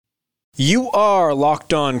You are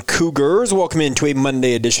Locked On Cougars. Welcome into a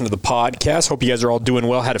Monday edition of the podcast. Hope you guys are all doing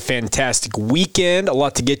well. Had a fantastic weekend. A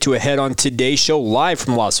lot to get to ahead on today's show. Live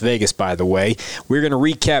from Las Vegas, by the way. We're going to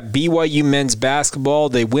recap BYU men's basketball.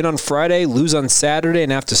 They win on Friday, lose on Saturday,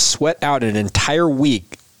 and have to sweat out an entire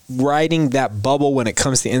week riding that bubble when it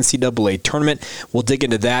comes to the NCAA tournament. We'll dig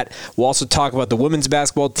into that. We'll also talk about the women's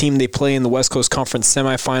basketball team. They play in the West Coast Conference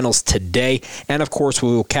semifinals today. And, of course, we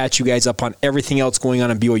will catch you guys up on everything else going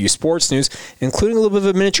on in BYU sports news, including a little bit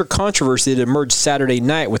of a miniature controversy that emerged Saturday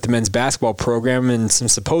night with the men's basketball program and some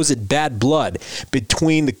supposed bad blood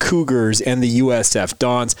between the Cougars and the USF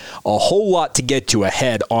Dons. A whole lot to get to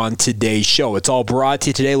ahead on today's show. It's all brought to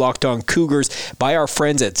you today, Locked On Cougars, by our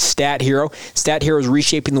friends at Stat Hero. Stat Hero is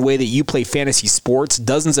reshaping the way that you play fantasy sports.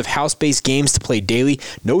 Dozens of house-based games to play daily.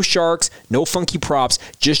 No sharks, no funky props,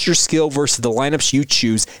 just your skill versus the lineups you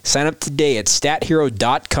choose. Sign up today at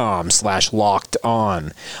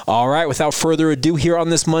stathero.com/lockedon. All right, without further ado, here on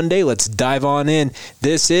this Monday, let's dive on in.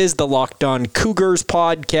 This is the Locked On Cougars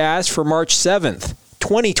podcast for March 7th,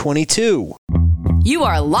 2022. You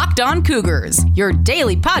are Locked On Cougars, your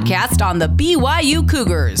daily podcast on the BYU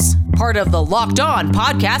Cougars, part of the Locked On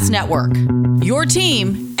Podcast Network. Your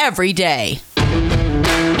team every day.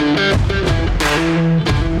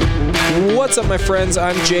 What's up, my friends?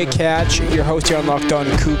 I'm Jake Hatch, your host here on Locked On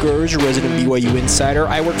Cougars, your resident BYU insider.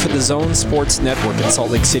 I work for the Zone Sports Network in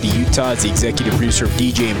Salt Lake City, Utah, as the executive producer of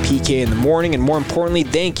DJ and PK in the morning. And more importantly,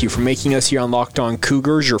 thank you for making us here on Locked On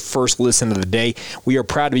Cougars your first listen of the day. We are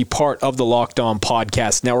proud to be part of the Locked On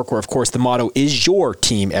Podcast Network, where, of course, the motto is your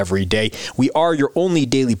team every day. We are your only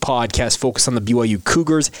daily podcast focused on the BYU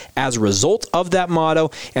Cougars as a result of that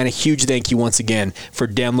motto. And a huge thank you once again for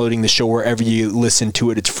downloading the show wherever you listen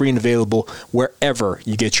to it. It's free and available wherever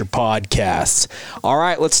you get your podcasts. All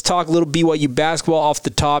right, let's talk a little BYU basketball off the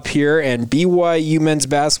top here. And BYU men's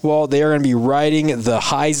basketball, they are going to be riding the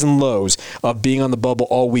highs and lows of being on the bubble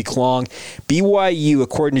all week long. BYU,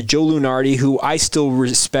 according to Joe Lunardi, who I still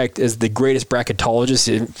respect as the greatest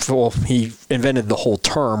bracketologist, well, he invented the whole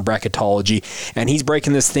term bracketology, and he's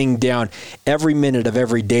breaking this thing down every minute of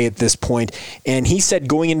every day at this point. And he said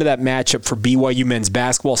going into that matchup for BYU men's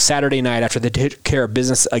basketball Saturday night after they took care of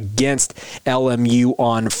business against LMU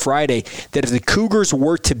on Friday, that if the Cougars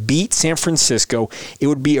were to beat San Francisco, it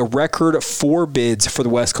would be a record 4 bids for the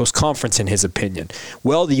West Coast Conference, in his opinion.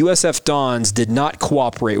 Well, the USF Dons did not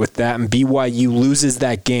cooperate with that, and BYU loses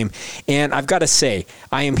that game. And I've got to say,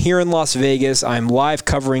 I am here in Las Vegas. I'm live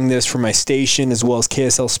covering this for my station as well as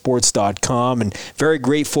KSLSports.com, and very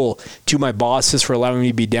grateful to my bosses for allowing me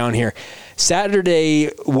to be down here. Saturday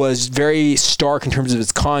was very stark in terms of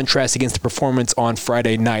its contrast against the performance on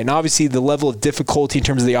Friday night. And obviously the level of difficulty in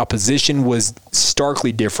terms of the opposition was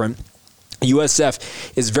starkly different.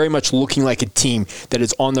 USF is very much looking like a team that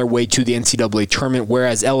is on their way to the NCAA tournament,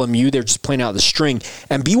 whereas LMU, they're just playing out the string.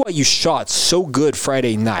 And BYU shot so good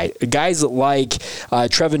Friday night. Guys like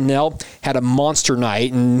Trevin Knell had a monster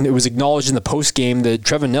night, and it was acknowledged in the postgame that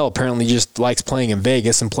Trevin Knell apparently just likes playing in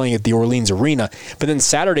Vegas and playing at the Orleans Arena. But then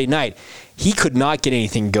Saturday night, he could not get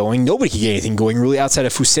anything going. Nobody could get anything going, really, outside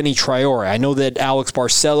of Fousseyni Traore. I know that Alex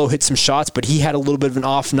Barcelo hit some shots, but he had a little bit of an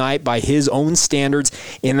off night by his own standards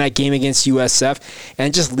in that game against USF, and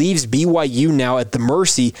it just leaves BYU now at the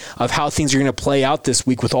mercy of how things are going to play out this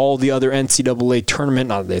week with all the other NCAA tournament,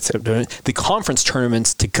 the conference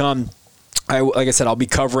tournaments to come. Like I said, I'll be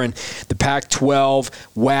covering the Pac-12,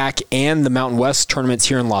 WAC, and the Mountain West tournaments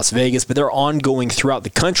here in Las Vegas, but they're ongoing throughout the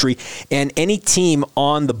country. And any team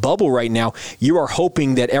on the bubble right now, you are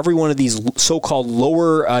hoping that every one of these so-called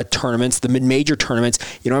lower tournaments, the mid-major tournaments,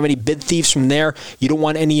 you don't have any bid thieves from there. You don't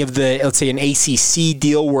want any of the, let's say, an ACC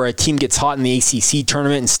deal where a team gets hot in the ACC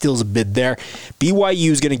tournament and steals a bid there.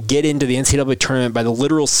 BYU is going to get into the NCAA tournament by the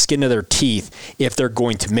literal skin of their teeth if they're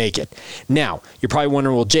going to make it. Now, you're probably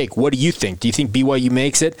wondering, well, Jake, what do you think? Do you think BYU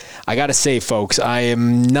makes it? I got to say, folks, I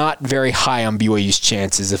am not very high on BYU's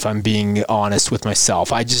chances, if I'm being honest with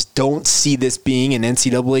myself. I just don't see this being an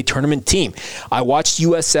NCAA tournament team. I watched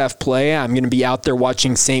USF play. I'm going to be out there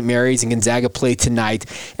watching St. Mary's and Gonzaga play tonight.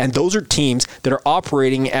 And those are teams that are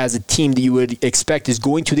operating as a team that you would expect is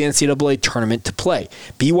going to the NCAA tournament to play.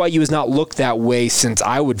 BYU has not looked that way since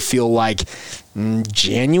I would feel like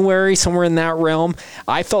January, somewhere in that realm.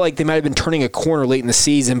 I felt like they might have been turning a corner late in the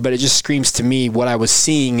season, but it just screams to me what I was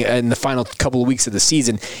seeing in the final couple of weeks of the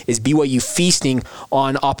season is BYU feasting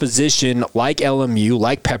on opposition like LMU,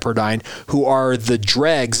 like Pepperdine, who are the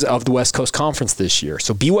dregs of the West Coast Conference this year.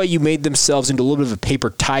 So BYU made themselves into a little bit of a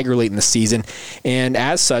paper tiger late in the season, and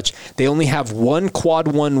as such, they only have one quad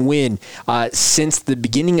one win since the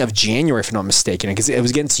beginning of January, if I'm not mistaken, because it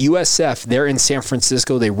was against USF. They're in San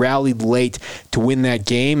Francisco. They rallied late to win that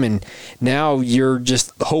game, and now you're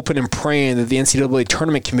just hoping and praying that the NCAA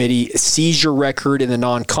Tournament Committee sees your record in the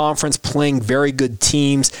non-conference, playing very good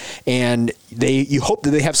teams, and you hope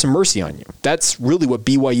that they have some mercy on you. That's really what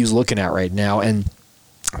BYU's looking at right now, and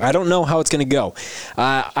I don't know how it's going to go.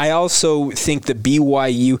 I also think that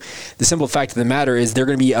BYU, the simple fact of the matter is they're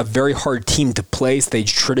going to be a very hard team to play. They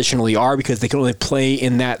traditionally are, because they can only play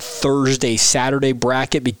in that Thursday-Saturday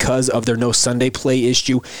bracket because of their no Sunday play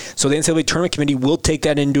issue. So the NCAA Tournament Committee will take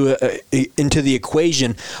that into the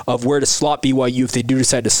equation of where to slot BYU if they do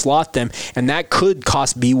decide to slot them, and that could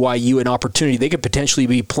cost BYU an opportunity. They could potentially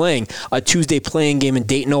be playing a Tuesday playing game in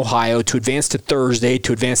Dayton, Ohio to advance to Thursday,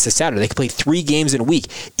 to advance to Saturday. They could play 3 games in a week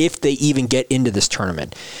if they even get into this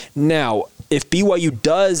tournament. Now, if BYU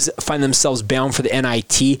does find themselves bound for the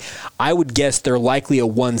NIT, I would guess they're likely a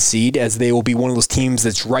 1 seed, as they will be one of those teams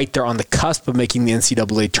that's right there on the cusp of making the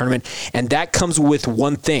NCAA tournament. And that comes with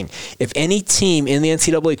one thing. If any team in the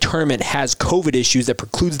NCAA tournament has COVID issues that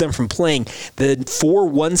precludes them from playing, the 4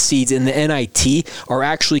 1 seeds in the NIT are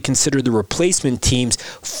actually considered the replacement teams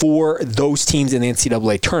for those teams in the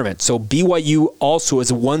NCAA tournament. So BYU also,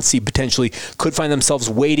 as a 1 seed, potentially could find themselves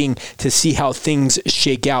waiting to see how things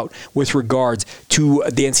shake out with regards to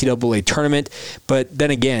the NCAA tournament. But then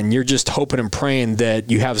again, you're just hoping and praying that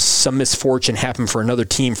you have some misfortune happen for another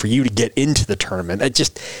team for you to get into the tournament.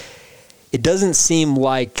 It doesn't seem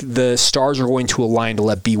like the stars are going to align to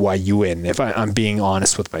let BYU in, if I'm being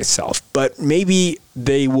honest with myself. But maybe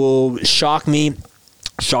they will shock me,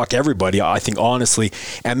 shock everybody, I think, honestly,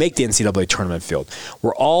 and make the NCAA tournament field.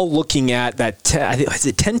 We're all looking at that, is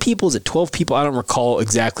it 10 people? Is it 12 people? I don't recall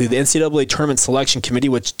exactly. The NCAA Tournament Selection Committee,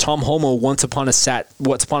 which Tom Homo once upon a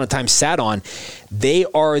time sat on, they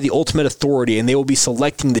are the ultimate authority, and they will be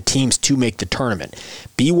selecting the teams to make the tournament.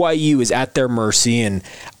 BYU is at their mercy, and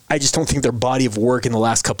I just don't think their body of work in the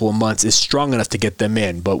last couple of months is strong enough to get them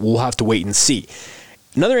in, but we'll have to wait and see.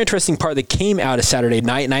 Another interesting part that came out of Saturday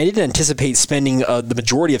night, and I didn't anticipate spending the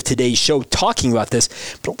majority of today's show talking about this,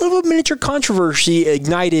 but a little miniature controversy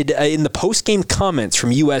ignited in the post-game comments from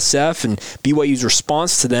USF and BYU's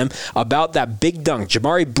response to them about that big dunk.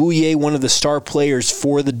 Jamari Bouye, one of the star players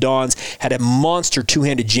for the Dons, had a monster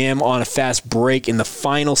two-handed jam on a fast break in the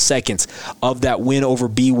final seconds of that win over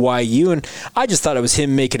BYU, and I just thought it was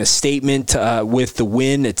him making a statement with the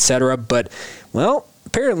win, etc., but, well,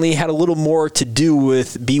 apparently had a little more to do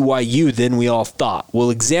with BYU than we all thought. We'll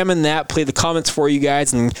examine that, play the comments for you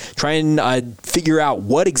guys, and try and figure out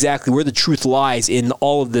where the truth lies in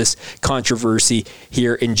all of this controversy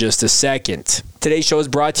here in just a second. Today's show is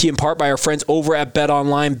brought to you in part by our friends over at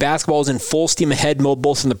BetOnline. Basketball is in full steam ahead mode,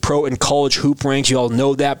 both in the pro and college hoop ranks. You all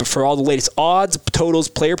know that. But for all the latest odds, totals,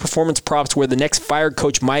 player performance props, where the next fired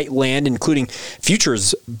coach might land, including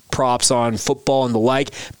futures props on football and the like,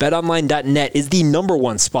 BetOnline.net is the number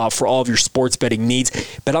one spot for all of your sports betting needs.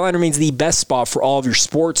 BetOnline remains the best spot for all of your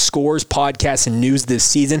sports scores, podcasts, and news this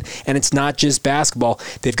season. And it's not just basketball.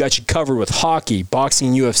 They've got you covered with hockey, boxing,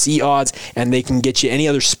 and UFC odds, and they can get you any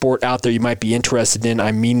other sport out there you might be interested in.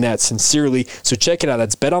 I mean that sincerely. So check it out.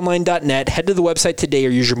 That's betonline.net. Head to the website today or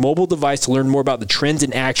use your mobile device to learn more about the trends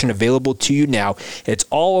in action available to you now. It's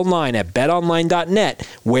all online at betonline.net,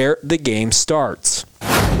 where the game starts.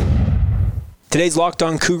 Today's Locked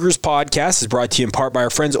On Cougars podcast is brought to you in part by our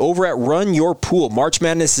friends over at Run Your Pool. March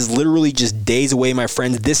Madness is literally just days away, my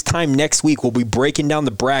friends. This time next week, we'll be breaking down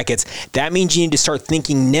the brackets. That means you need to start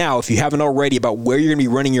thinking now, if you haven't already, about where you're going to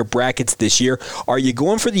be running your brackets this year. Are you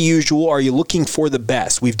going for the usual? Are you looking for the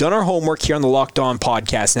best? We've done our homework here on the Locked On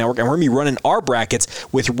Podcast Network, and we're going to be running our brackets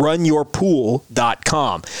with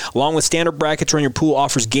runyourpool.com. Along with standard brackets, Run Your Pool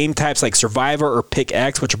offers game types like Survivor or Pick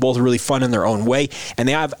X, which are both really fun in their own way, and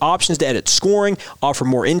they have options to edit scoring, offer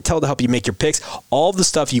more intel to help you make your picks, all of the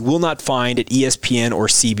stuff you will not find at ESPN or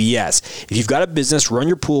CBS. If you've got a business, Run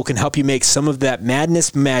Your Pool can help you make some of that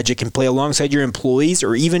madness magic and play alongside your employees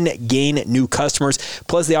or even gain new customers.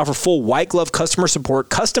 Plus, they offer full white glove customer support,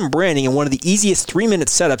 custom branding, and one of the easiest 3-minute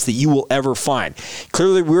setups that you will ever find.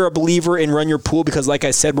 Clearly, we're a believer in Run Your Pool because, like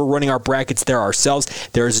I said, we're running our brackets there ourselves.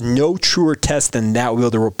 There is no truer test than that. We'll be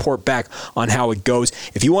able to report back on how it goes.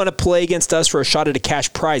 If you want to play against us for a shot at a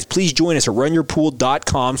cash prize, please join us at Run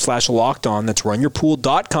runyourpool.com/lockedon. That's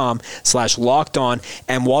runyourpool.com/lockedon.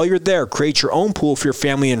 And while you're there, create your own pool for your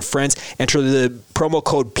family and friends. Enter the promo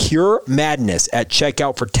code Pure Madness at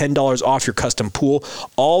checkout for $10 off your custom pool.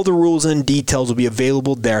 All the rules and details will be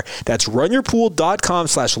available there. That's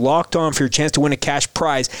runyourpool.com/lockedon for your chance to win a cash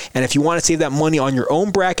prize. And if you want to save that money on your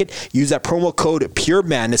own bracket, use that promo code Pure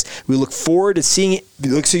Madness. We look forward to seeing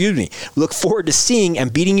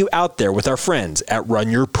and beating you out there with our friends at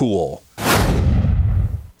Run Your Pool.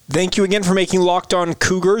 Thank you again for making Locked On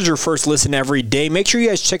Cougars your first listen every day. Make sure you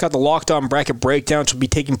guys check out the Locked On Bracket Breakdown, which will be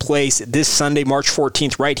taking place this Sunday, March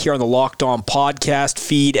 14th, right here on the Locked On podcast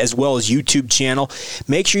feed, as well as YouTube channel.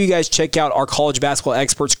 Make sure you guys check out our college basketball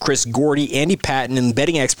experts, Chris Gordy, Andy Patton, and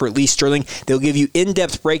betting expert Lee Sterling. They'll give you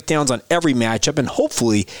in-depth breakdowns on every matchup, and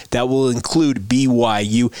hopefully that will include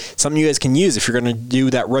BYU. Something you guys can use if you're going to do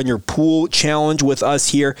that Run Your Pool challenge with us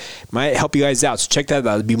here. Might help you guys out, so check that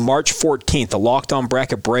out. It'll be March 14th, the Locked On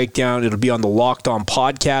Bracket Breakdown. It'll be on the Locked On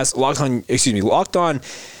podcast, Locked On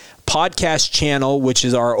podcast channel, which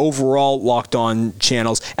is our overall Locked On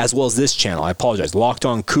channels, as well as this channel. I apologize. Locked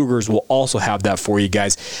On Cougars will also have that for you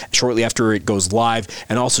guys shortly after it goes live.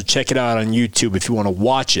 And also check it out on YouTube if you want to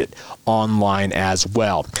watch it online as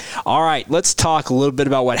well. All right, let's talk a little bit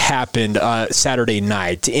about what happened Saturday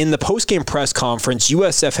night. In the postgame press conference,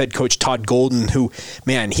 USF head coach Todd Golden, who,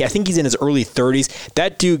 I think he's in his early 30s.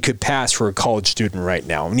 That dude could pass for a college student right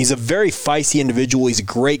now. And he's a very feisty individual. He's a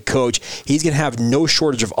great coach. He's going to have no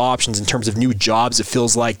shortage of options in terms of new jobs, it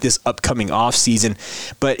feels like, this upcoming offseason.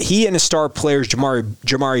 But he and his star players,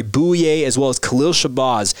 Jamari Bouye, as well as Khalil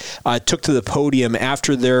Shabazz, took to the podium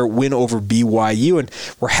after their win over BYU, and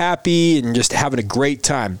were happy and just having a great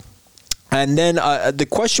time. And then the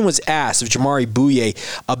question was asked of Jamari Bouye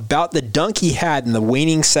about the dunk he had in the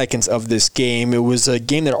waning seconds of this game. It was a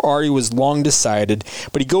game that already was long decided,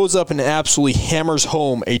 but he goes up and absolutely hammers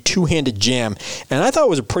home a two-handed jam, and I thought it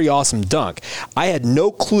was a pretty awesome dunk. I had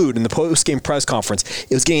no clue in the post-game press conference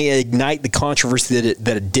it was going to ignite the controversy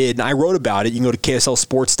that it did, and I wrote about it. You can go to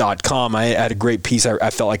KSLSports.com. I had a great piece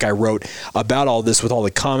I felt like I wrote about all this with all the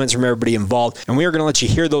comments from everybody involved, and we are going to let you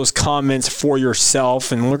hear those comments for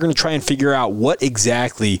yourself, and we're going to try and figure out what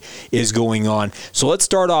exactly is going on. So let's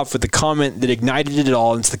start off with the comment that ignited it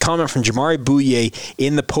all. It's the comment from Jamari Bouye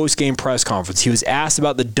in the post-game press conference. He was asked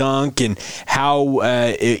about the dunk and how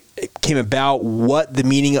it came about, what the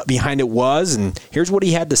meaning behind it was, and here's what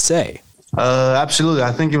he had to say. Absolutely.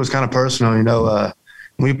 I think it was kind of personal.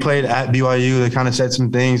 We played at BYU. They kind of said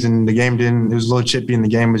some things, and the game it was a little chippy, and the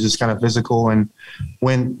game was just kind of physical and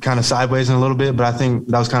went kind of sideways in a little bit. But I think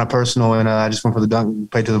that was kind of personal, and I just went for the dunk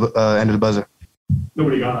and played to the end of the buzzer.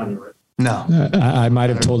 Nobody got on you, right? No. I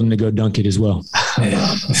might have told him to go dunk it as well.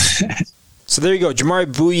 So there you go, Jamari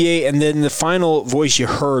Bouye, and then the final voice you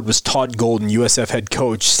heard was Todd Golden, USF head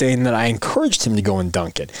coach, saying that I encouraged him to go and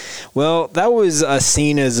dunk it. Well, that was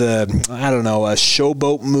seen as a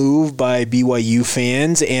showboat move by BYU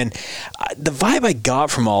fans, and the vibe I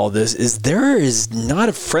got from all of this is there is not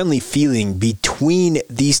a friendly feeling between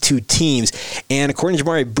these two teams, and according to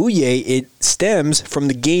Jamari Bouye, it stems from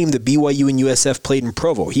the game that BYU and USF played in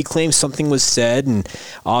Provo. He claims something was said, and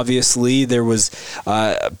obviously there was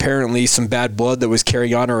apparently some bad blood that was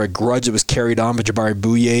carried on, or a grudge that was carried on by Jamari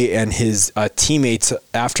Bouye and his teammates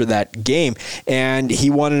after that game, and he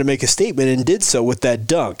wanted to make a statement and did so with that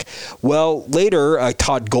dunk. Well, later,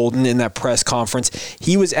 Todd Golden in that press conference,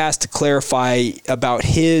 he was asked to clarify about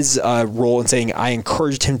his role in saying, I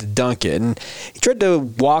encouraged him to dunk it, and he tried to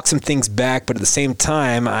walk some things back, but at the same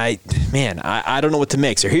time, I don't know what to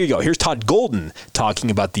make. So here you go. Here's Todd Golden talking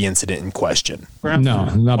about the incident in question. No,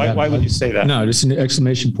 not bad. Why would you say that? No, just an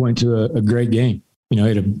exclamation point to a great game. He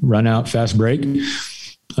had a run out fast break.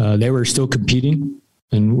 They were still competing,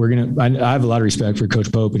 and I have a lot of respect for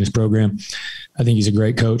Coach Pope and his program. I think he's a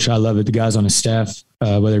great coach. I love it. The guys on his staff,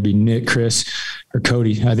 whether it be Nick, Chris, or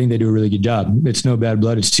Cody, I think they do a really good job. It's no bad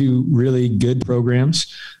blood. It's two really good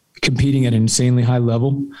programs competing at an insanely high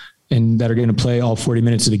level, and that are going to play all 40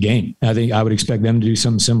 minutes of the game. I think I would expect them to do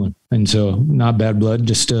something similar. And so not bad blood,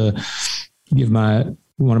 just to give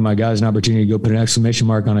one of my guys an opportunity to go put an exclamation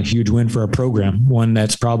mark on a huge win for our program, one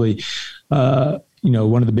that's probably,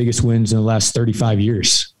 one of the biggest wins in the last 35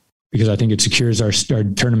 years, because I think it secures our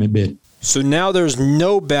tournament bid. So now there's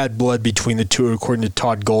no bad blood between the two, according to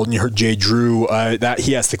Todd Golden. You heard Jay Drew, that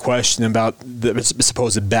he asked the question about the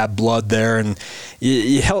supposed bad blood there, and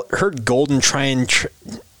you heard Golden try and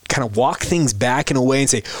kind of walk things back in a way and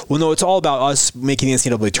say, well, no, it's all about us making the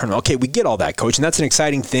NCAA tournament. Okay, we get all that, Coach, and that's an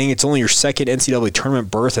exciting thing. It's only your second NCAA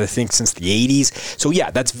tournament berth, I think, since the 80s. So,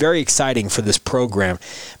 yeah, that's very exciting for this program.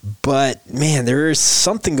 But, man, there is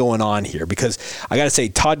something going on here because I got to say,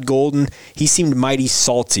 Todd Golden, he seemed mighty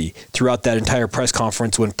salty throughout that entire press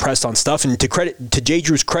conference when pressed on stuff. And to Jay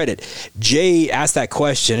Drew's credit, Jay asked that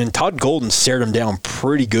question, and Todd Golden stared him down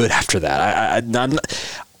pretty good after that.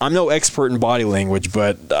 I'm no expert in body language,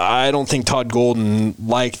 but I don't think Todd Golden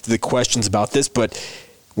liked the questions about this. But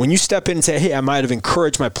when you step in and say, hey, I might have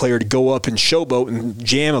encouraged my player to go up and showboat and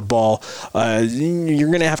jam a ball, you're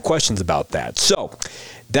going to have questions about that. So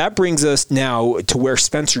that brings us now to where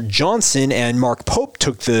Spencer Johnson and Mark Pope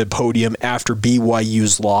took the podium after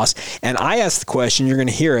BYU's loss. And I asked the question, you're going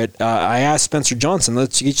to hear it. I asked Spencer Johnson,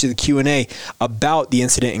 let's get you the Q&A, about the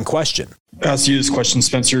incident in question. I asked you this question,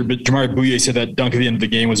 Spencer, but Jamari Bouye said that dunk at the end of the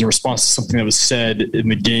game was in response to something that was said in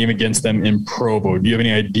the game against them in Provo. Do you have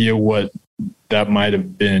any idea what that might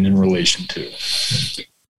have been in relation to?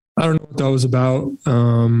 I don't know what that was about.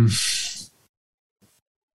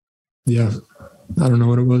 Yeah, I don't know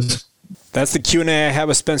what it was. That's the Q&A I have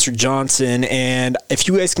with Spencer Johnson, and if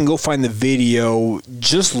you guys can go find the video,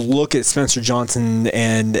 just look at Spencer Johnson,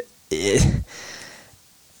 and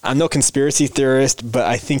I'm no conspiracy theorist, but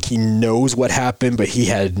I think he knows what happened, but he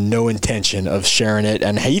had no intention of sharing it,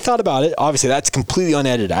 and he thought about it. Obviously, that's completely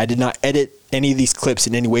unedited. I did not edit any of these clips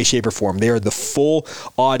in any way, shape, or form. They are the full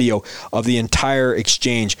audio of the entire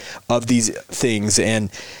exchange of these things, and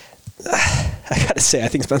I got to say, I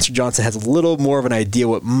think Spencer Johnson has a little more of an idea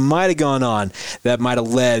what might have gone on that might have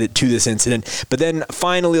led to this incident. But then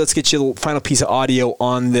finally, let's get you the final piece of audio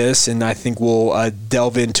on this, and I think we'll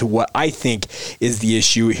delve into what I think is the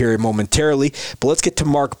issue here momentarily. But let's get to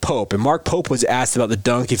Mark Pope. And Mark Pope was asked about the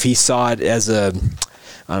dunk, if he saw it as a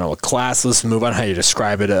classless move. I don't know how you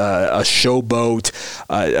describe it. A showboat,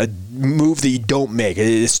 a move that you don't make.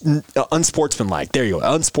 It's unsportsmanlike. There you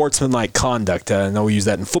go. Unsportsmanlike conduct. I know we use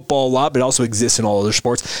that in football a lot, but it also exists in all other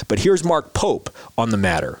sports. But here's Mark Pope on the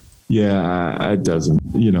matter. Yeah, it doesn't.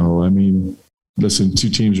 I mean, listen, two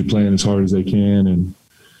teams are playing as hard as they can,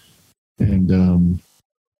 and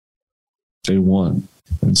they won.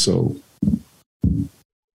 And so,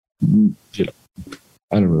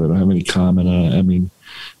 I don't really have any comment on it. I mean,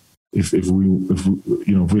 if we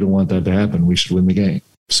don't want that to happen, we should win the game.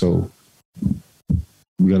 So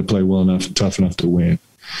we got to play well enough, tough enough to win.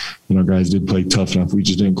 And our guys did play tough enough. We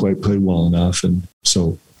just didn't quite play well enough. And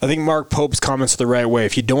so I think Mark Pope's comments are the right way.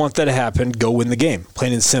 If you don't want that to happen, go win the game,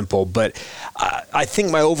 plain and simple. But I think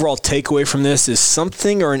my overall takeaway from this is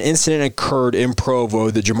something or an incident occurred in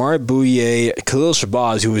Provo that Jamari Bouye, Khalil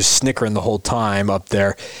Shabazz, who was snickering the whole time up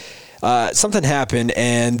there, something happened,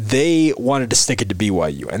 and they wanted to stick it to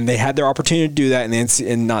BYU, and they had their opportunity to do that in the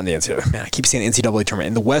NCAA. Man, I keep saying NCAA tournament,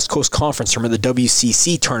 in the West Coast Conference tournament, the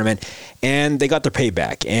WCC tournament, and they got their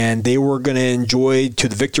payback, and they were going to enjoy to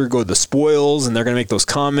the victor go the spoils, and they're going to make those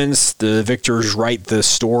comments. The victors write the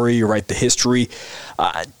story, write the history.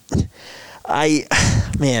 I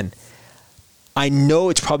know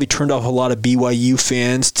it's probably turned off a lot of BYU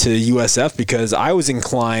fans to USF because I was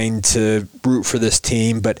inclined to root for this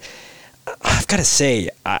team, but I've got to say,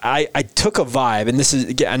 I took a vibe, and this is,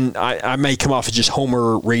 again, I may come off as just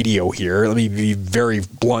Homer radio here. Let me be very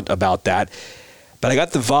blunt about that. But I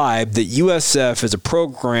got the vibe that USF is a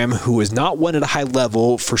program who has not won at a high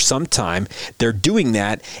level for some time. They're doing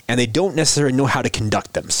that, and they don't necessarily know how to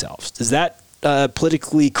conduct themselves. Is that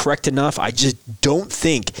politically correct enough? I just don't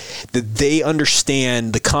think that they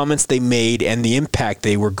understand the comments they made and the impact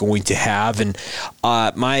they were going to have. And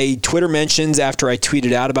my Twitter mentions after I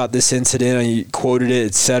tweeted out about this incident, I quoted it,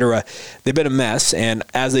 etc., they've been a mess, and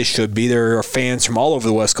as they should be. There are fans from all over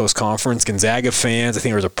the West Coast Conference, Gonzaga fans, I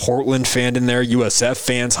think there was a Portland fan in there, USF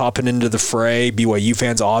fans hopping into the fray, BYU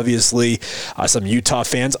fans obviously, some Utah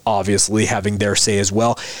fans obviously having their say as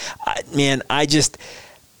well.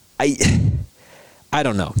 I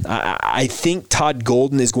don't know. I think Todd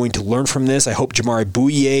Golden is going to learn from this. I hope Jamari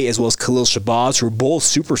Bouye as well as Khalil Shabazz, who are both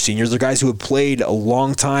super seniors, they're guys who have played a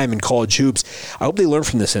long time in college hoops. I hope they learn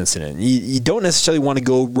from this incident. You don't necessarily want to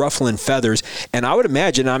go ruffling feathers, and I would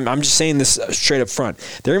imagine, I'm just saying this straight up front,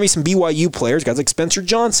 there are going to be some BYU players, guys like Spencer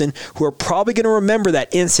Johnson, who are probably going to remember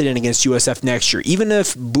that incident against USF next year. Even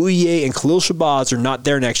if Bouye and Khalil Shabazz are not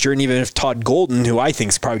there next year, and even if Todd Golden, who I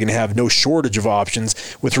think is probably going to have no shortage of options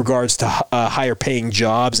with regards to higher paying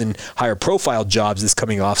jobs and higher profile jobs this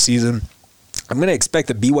coming off season, I'm going to expect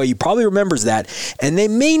that BYU probably remembers that, and they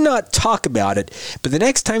may not talk about it, but the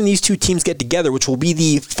next time these two teams get together, which will be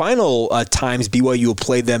the final times BYU will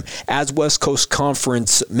play them as West Coast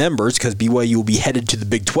Conference members, because BYU will be headed to the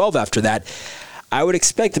Big 12 after that, I would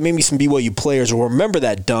expect that maybe some BYU players will remember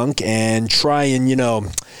that dunk and try and,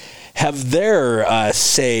 have their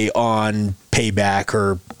say on payback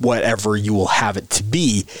or whatever you will have it to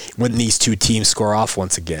be when these two teams score off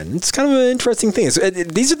once again. It's kind of an interesting thing.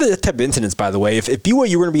 These are the type of incidents, by the way. If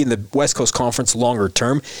BYU were going to be in the West Coast Conference longer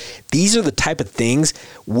term, these are the type of things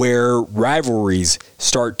where rivalries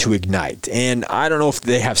start to ignite. And I don't know if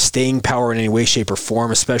they have staying power in any way, shape, or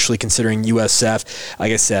form, especially considering USF.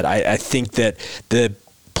 Like I said, I think that the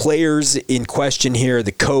players in question here,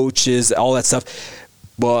 the coaches, all that stuff,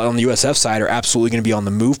 well, on the USF side, are absolutely going to be on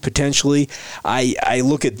the move potentially. I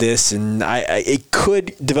look at this, and it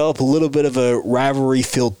could develop a little bit of a rivalry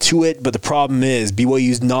feel to it, but the problem is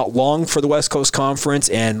BYU's not long for the West Coast Conference,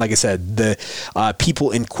 and like I said, the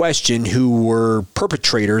people in question who were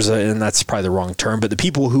perpetrators, and that's probably the wrong term, but the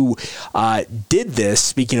people who did this,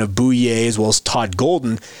 speaking of Bouye as well as Todd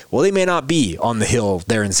Golden, well, they may not be on the Hill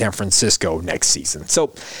there in San Francisco next season.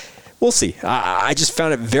 So we'll see. I just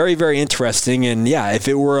found it very, very interesting. And yeah, if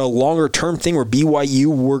it were a longer term thing where BYU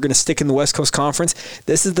were going to stick in the West Coast Conference,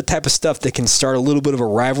 this is the type of stuff that can start a little bit of a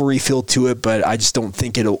rivalry feel to it, but I just don't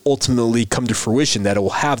think it'll ultimately come to fruition that it will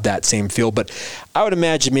have that same feel. But I would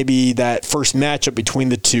imagine maybe that first matchup between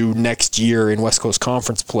the two next year in West Coast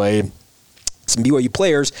Conference play, some BYU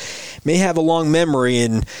players may have a long memory,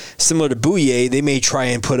 and similar to Bouye, they may try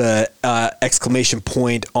and put a exclamation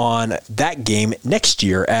point on that game next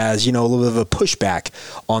year as, a little bit of a pushback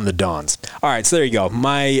on the Dons. All right, so there you go.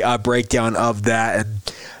 My breakdown of that.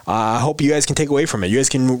 I hope you guys can take away from it. You guys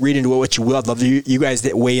can read into it what you will. I'd love you guys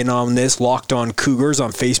to weigh in on this. Locked On Cougars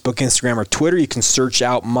on Facebook, Instagram, or Twitter. You can search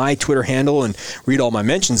out my Twitter handle and read all my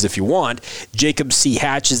mentions if you want. Jacob C.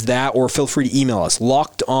 Hatch is that, or feel free to email us.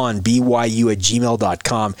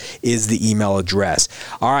 LockedOnBYU@gmail.com is the email address.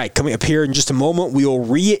 All right, coming up here in just a moment, we will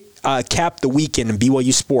cap the weekend in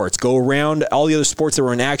BYU sports. Go around all the other sports that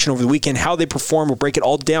were in action over the weekend, how they perform. We'll break it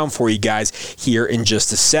all down for you guys here in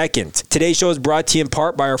just a second. Today's show is brought to you in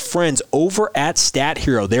part by our friends over at Stat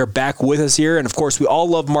Hero. They're back with us here, and of course, we all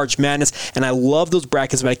love March Madness, and I love those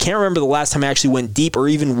brackets, but I can't remember the last time I actually went deep or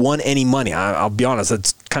even won any money. I'll be honest,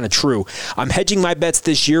 that's kind of true. I'm hedging my bets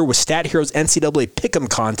this year with Stat Hero's NCAA Pick'em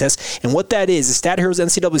contest, and what that is Stat Hero's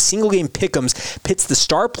NCAA single game Pick'ems pits the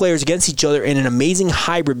star players against each other in an amazing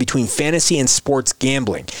hybrid between fantasy and sports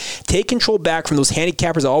gambling. Take control back from those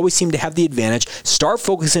handicappers that always seem to have the advantage. Start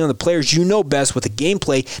focusing on the players you know best with a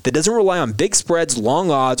gameplay that doesn't rely on big spreads,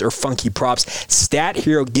 long odds, or funky props. Stat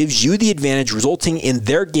Hero gives you the advantage, resulting in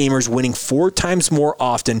their gamers winning 4 times more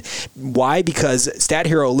often. Why? Because Stat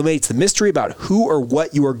Hero eliminates the mystery about who or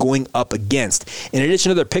what you are going up against. In addition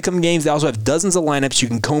to their pick'em games, they also have dozens of lineups you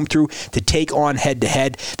can comb through to take on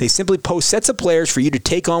head-to-head. They simply post sets of players for you to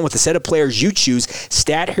take on with the set of players you choose.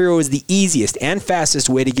 Stat Hero is the easiest and fastest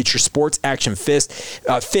way to get your sports action fix.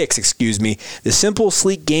 The simple,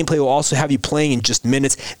 sleek gameplay will also have you playing in just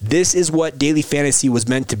minutes. This is what daily fantasy was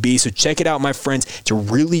meant to be, so check it out, my friends. It's a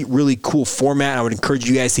really, really cool format. I would encourage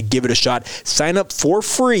you guys to give it a shot. Sign up for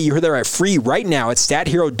free. You heard that right, free right now at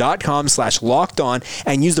stathero.com/lockedon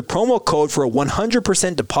and use the promo code for a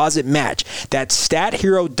 100% deposit match. That's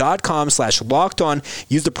stathero.com/lockedon.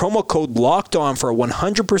 Use the promo code LOCKEDON for a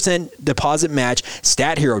 100% deposit match.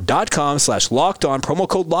 stathero.com/lockedon. Promo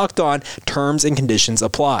code LOCKEDON. Terms and conditions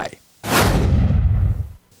apply.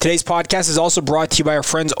 Today's podcast is also brought to you by our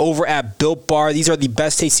friends over at Built Bar. These are the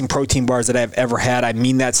best tasting protein bars that I've ever had. I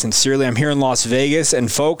mean that sincerely. I'm here in Las Vegas,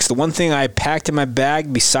 and folks, the one thing I packed in my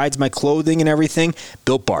bag besides my clothing and everything,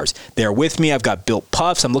 Built Bars. They're with me. I've got Built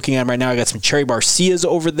Puffs. I'm looking at them right now. I got some Cherry Barcias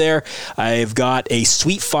over there. I've got a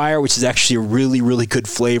Sweet Fire, which is actually a really, really good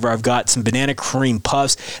flavor. I've got some Banana Cream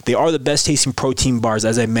Puffs. They are the best tasting protein bars,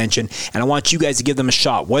 as I mentioned, and I want you guys to give them a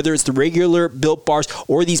shot. Whether it's the regular Built Bars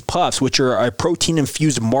or these Puffs, which are a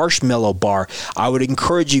protein-infused marshmallow bar, I would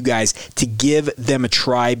encourage you guys to give them a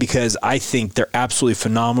try because I think they're absolutely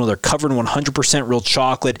phenomenal. They're covered in 100% real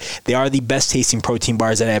chocolate. They are the best tasting protein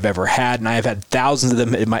bars that I've ever had, and I have had thousands of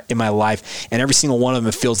them in my life, and every single one of them,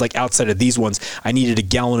 it feels like outside of these ones, I needed a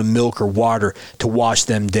gallon of milk or water to wash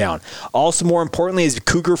them down. Also, more importantly, as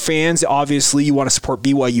Cougar fans, obviously you want to support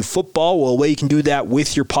BYU football. Well, a way you can do that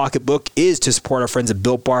with your pocketbook is to support our friends at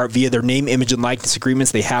Built Bar via their name, image, and likeness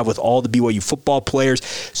agreements they have with all the BYU football players.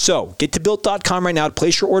 So get to Built.com right now to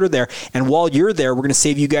place your order there. And while you're there, we're going to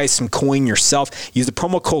save you guys some coin yourself. Use the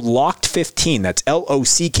promo code LOCKED15. That's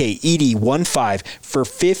LOCKED15 for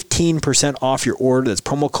 15% off your order. That's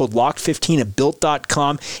promo code LOCKED15 at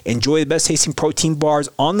Built.com. Enjoy the best tasting protein bars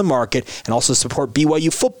on the market and also support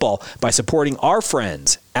BYU football by supporting our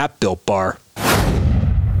friends at Built Bar.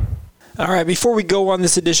 All right, before we go on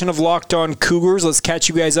this edition of Locked On Cougars, let's catch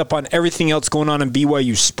you guys up on everything else going on in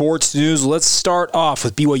BYU sports news. Let's start off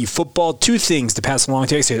with BYU football. 2 things to pass along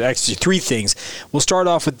to you. Actually, 3 things. We'll start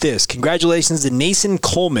off with this. Congratulations to Nason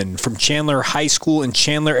Coleman from Chandler High School in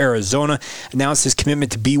Chandler, Arizona. Announced his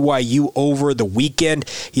commitment to BYU over the weekend.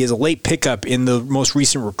 He has a late pickup in the most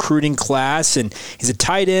recent recruiting class, and he's a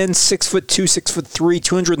tight end, 6'2", 6'3",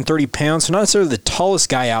 230 pounds. So not necessarily the tallest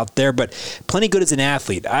guy out there, but plenty good as an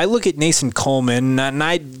athlete. I look at Nason Coleman, and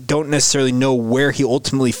I don't necessarily know where he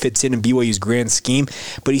ultimately fits in BYU's grand scheme,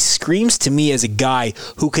 but he screams to me as a guy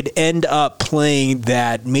who could end up playing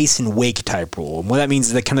that Mason Wake type role. And what that means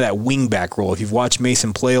is that kind of that wingback role. If you've watched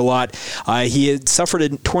Mason play a lot, he had suffered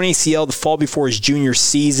a torn ACL the fall before his junior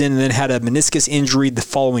season, and then had a meniscus injury the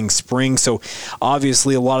following spring. So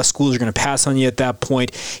obviously a lot of schools are going to pass on you at that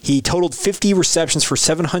point. He totaled 50 receptions for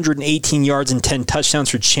 718 yards and 10 touchdowns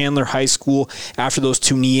for Chandler High School after those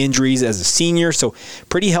 2 knee injuries as a senior, so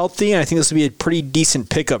pretty healthy, and I think this will be a pretty decent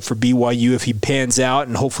pickup for BYU if he pans out,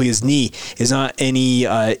 and hopefully his knee is not any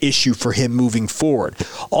issue for him moving forward.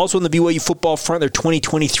 Also on the BYU football front, their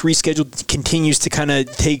 2023 schedule continues to kind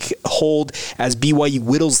of take hold as BYU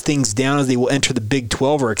whittles things down as they will enter the Big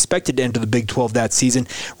 12, or expected to enter the Big 12 that season.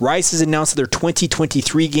 Rice has announced that their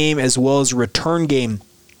 2023 game as well as a return game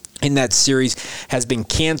in that series has been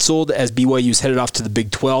canceled as BYU's headed off to the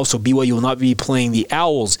Big 12, so BYU will not be playing the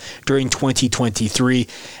Owls during 2023.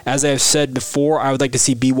 As I've said before, I would like to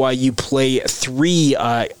see BYU play 3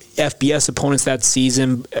 FBS opponents that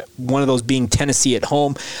season, one of those being Tennessee at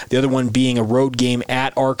home, the other one being a road game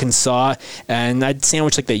at Arkansas, and I'd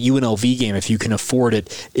sandwich like that UNLV game if you can afford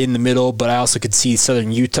it in the middle, but I also could see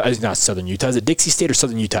Southern Utah, not Southern Utah, is it Dixie State or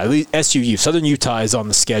Southern Utah? SUU, Southern Utah is on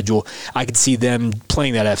the schedule. I could see them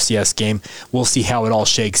playing that FCS game. We'll see how it all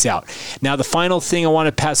shakes out. Now, the final thing I want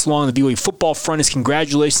to pass along on the BYU football front is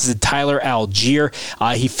congratulations to Tyler Algier.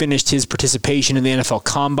 He finished his participation in the NFL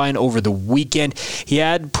Combine over the weekend. He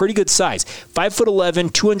had pretty good size.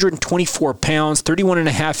 5'11", 224 pounds,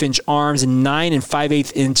 31.5-inch arms, and 9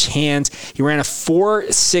 5/8 inch hands. He ran a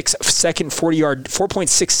 4.6 second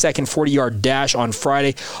 40-yard dash on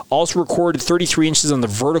Friday. Also recorded 33 inches on the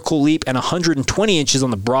vertical leap and 120 inches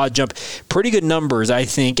on the broad jump. Pretty good numbers, I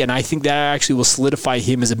think, and I think that actually will solidify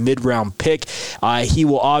him as a mid-round pick. He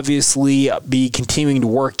will obviously be continuing to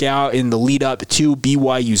work out in the lead up to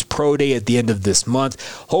BYU's Pro Day at the end of this month.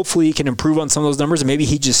 Hopefully he can improve on some of those numbers, and maybe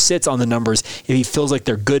he just sits on the numbers if he feels like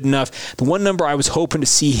they're good enough. The one number I was hoping to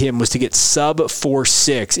see him was to get sub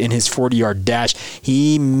 4.6 in his 40-yard dash.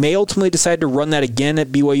 He may ultimately decide to run that again at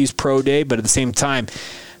BYU's Pro Day, but at the same time,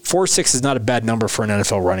 4.6 is not a bad number for an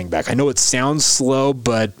NFL running back. I know it sounds slow,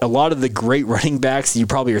 but a lot of the great running backs that you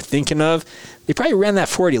probably are thinking of, they probably ran that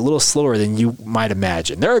 40 a little slower than you might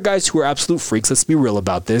imagine. There are guys who are absolute freaks. Let's be real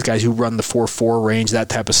about this. Guys who run the 4.4 range, that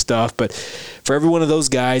type of stuff. But for every one of those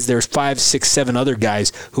guys, there's 5, 6, 7 other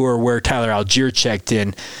guys who are where Tyler Algier checked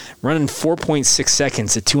in. Running 4.6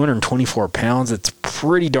 seconds at 224 pounds, that's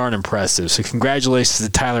pretty darn impressive. So congratulations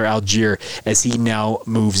to Tyler Algier as he now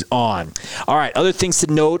moves on. All right, other things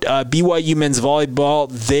to note, BYU men's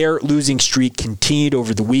volleyball, their losing streak continued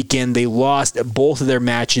over the weekend. They lost both of their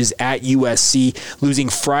matches at USC, losing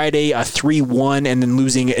Friday 3-1 and then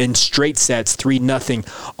losing in straight sets 3-0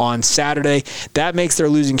 on Saturday. That makes their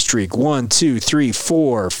losing streak 1, 2, 3,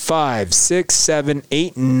 4, 5, 6, 7,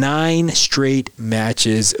 8, 9 straight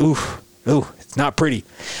matches. Ooh, it's not pretty.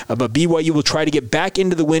 But BYU will try to get back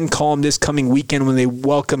into the win column this coming weekend when they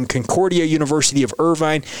welcome Concordia University of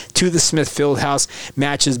Irvine to the Smith Fieldhouse.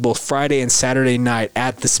 Matches both Friday and Saturday night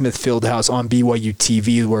at the Smith Fieldhouse on BYU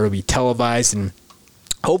TV, where it'll be televised, and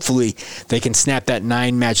hopefully they can snap that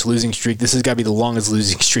 9-match losing streak. This has got to be the longest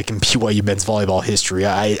losing streak in BYU men's volleyball history.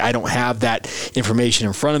 I don't have that information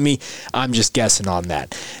in front of me. I'm just guessing on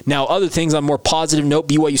that. Now, other things on a more positive note,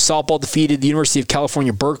 BYU softball defeated the University of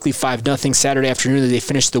California, Berkeley 5-0 Saturday afternoon. They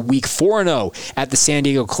finished the week 4-0 at the San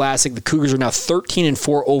Diego Classic. The Cougars are now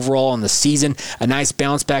 13-4 overall on the season. A nice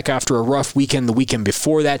bounce back after a rough weekend the weekend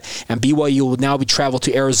before that. And BYU will now be traveled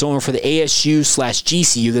to Arizona for the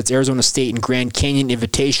ASU/GCU, that's Arizona State and Grand Canyon Invitational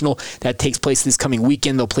Invitational. That takes place this coming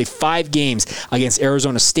weekend. They'll play 5 games against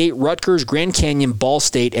Arizona State, Rutgers, Grand Canyon, Ball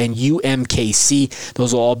State, and UMKC.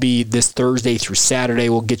 Those will all be this Thursday through Saturday.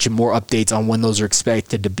 We'll get you more updates on when those are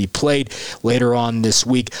expected to be played later on this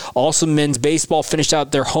week. Also, men's baseball finished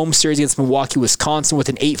out their home series against Milwaukee, Wisconsin with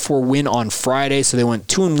an 8-4 win on Friday. So they went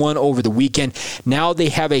 2-1 over the weekend. Now they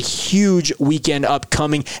have a huge weekend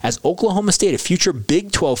upcoming as Oklahoma State, a future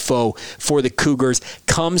Big 12 foe for the Cougars,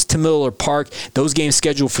 comes to Miller Park. Those games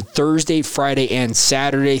scheduled for Thursday, Friday, and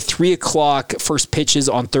Saturday. 3 o'clock first pitches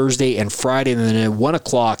on Thursday and Friday, and then at 1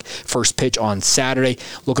 o'clock first pitch on Saturday.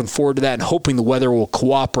 Looking forward to that and hoping the weather will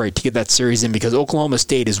cooperate to get that series in, because Oklahoma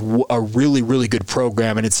State is a really, really good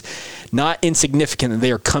program, and it's not insignificant that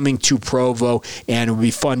they are coming to Provo, and it would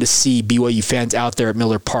be fun to see BYU fans out there at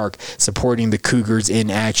Miller Park supporting the Cougars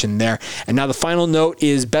in action there. And now the final note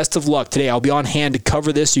is best of luck today. I'll be on hand to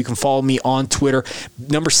cover this, so you can follow me on Twitter.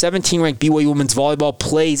 Number 17 ranked BYU women's volleyball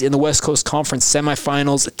plays in the West Coast Conference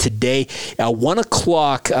semifinals today. 1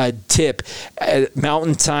 o'clock tip at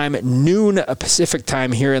Mountain Time, noon Pacific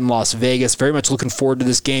Time here in Las Vegas. Very much looking forward to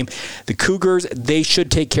this game. The Cougars, they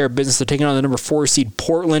should take care of business. They're taking on the number 4 seed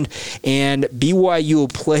Portland, and BYU will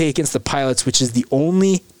play against the Pilots, which is the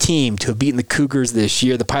only team to have beaten the Cougars this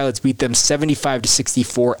year. The Pilots beat them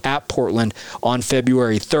 75-64 at Portland on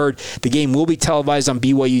February 3rd. The game will be televised on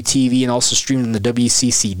BYU TV and also streamed on the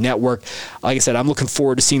WCC network. Like I said, I'm looking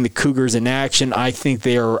forward to seeing the Cougars in action. I think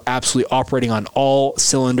they are absolutely operating on all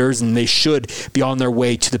cylinders, and they should be on their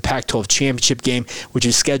way to the Pac-12 championship game, which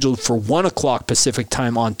is scheduled for 1 o'clock Pacific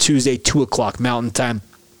time on Tuesday, 2 o'clock Mountain Time.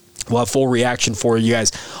 We'll have full reaction for you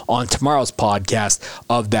guys on tomorrow's podcast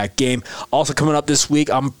of that game. Also coming up this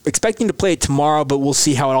week, I'm expecting to play it tomorrow, but we'll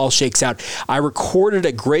see how it all shakes out. I recorded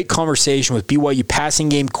a great conversation with BYU passing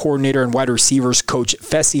game coordinator and wide receivers coach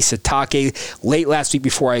Fesi Sitake late last week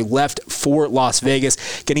before I left for Las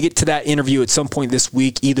Vegas. Going to get to that interview at some point this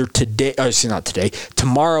week, either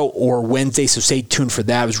tomorrow or Wednesday, so stay tuned for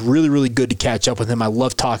that. It was really, really good to catch up with him. I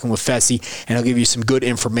love talking with Fesi, and I'll give you some good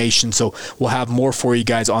information, so we'll have more for you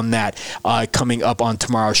guys on that coming up on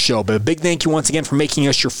tomorrow's show. But a big thank you once again for making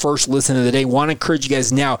us your first listen of the day. Want to encourage you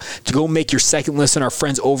guys now to go make your second listen. Our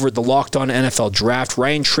friends over at the Locked On NFL Draft,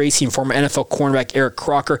 Ryan Tracy and former NFL cornerback Eric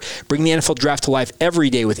Crocker, bring the NFL Draft to life every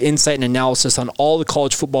day with insight and analysis on all the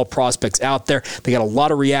college football prospects out there. They got a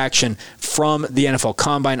lot of reaction from the NFL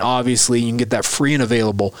Combine, obviously. You can get that free and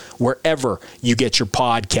available wherever you get your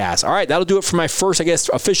podcasts. All right, that'll do it for my first,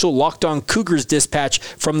 official Locked On Cougars dispatch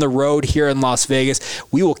from the road here in Las Vegas.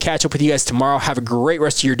 We will catch up with you guys tomorrow. Have a great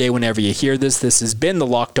rest of your day whenever you hear this. This has been the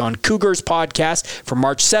Locked On Cougars podcast for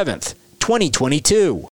March 7th, 2022.